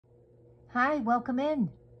Hi, welcome in.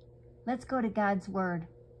 Let's go to God's Word.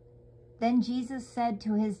 Then Jesus said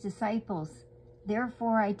to his disciples,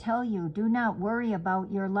 "Therefore I tell you, do not worry about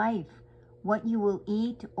your life, what you will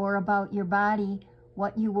eat, or about your body,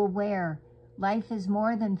 what you will wear. Life is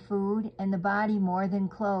more than food, and the body more than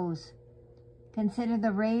clothes. Consider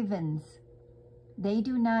the ravens. They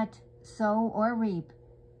do not sow or reap.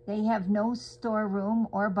 They have no storeroom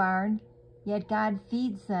or barn, yet God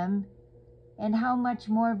feeds them. And how much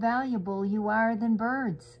more valuable you are than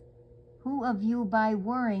birds. Who of you by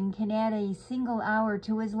worrying can add a single hour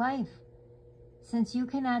to his life? Since you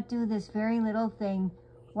cannot do this very little thing,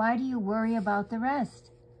 why do you worry about the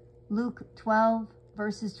rest?" Luke 12,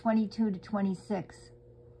 verses 22 to 26.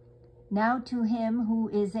 Now to him who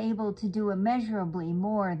is able to do immeasurably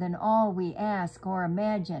more than all we ask or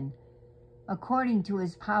imagine, according to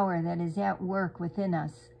his power that is at work within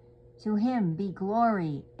us, to him be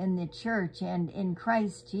glory in the church and in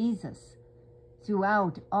Christ Jesus,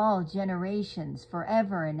 throughout all generations,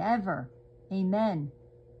 forever and ever. Amen.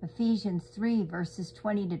 Ephesians 3, verses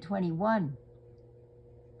 20 to 21.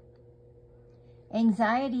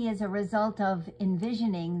 Anxiety is a result of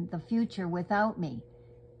envisioning the future without me.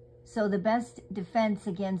 So the best defense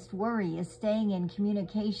against worry is staying in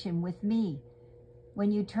communication with me. When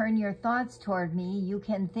you turn your thoughts toward me, you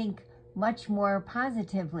can think much more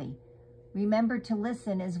positively. Remember to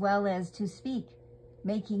listen as well as to speak,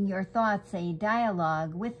 making your thoughts a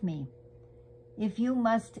dialogue with me. If you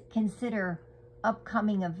must consider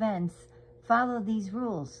upcoming events, follow these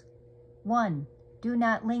rules. 1. Do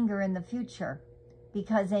not linger in the future,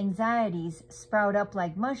 because anxieties sprout up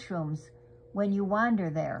like mushrooms when you wander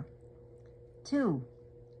there. 2.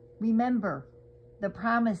 Remember the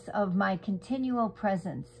promise of my continual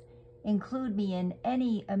presence. Include me in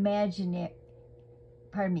any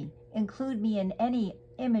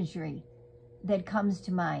imagery that comes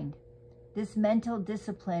to mind. This mental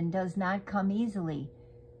discipline does not come easily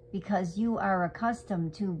because you are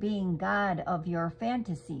accustomed to being God of your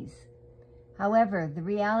fantasies. However, the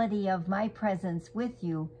reality of my presence with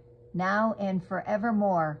you now and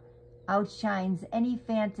forevermore outshines any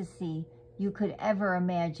fantasy you could ever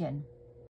imagine.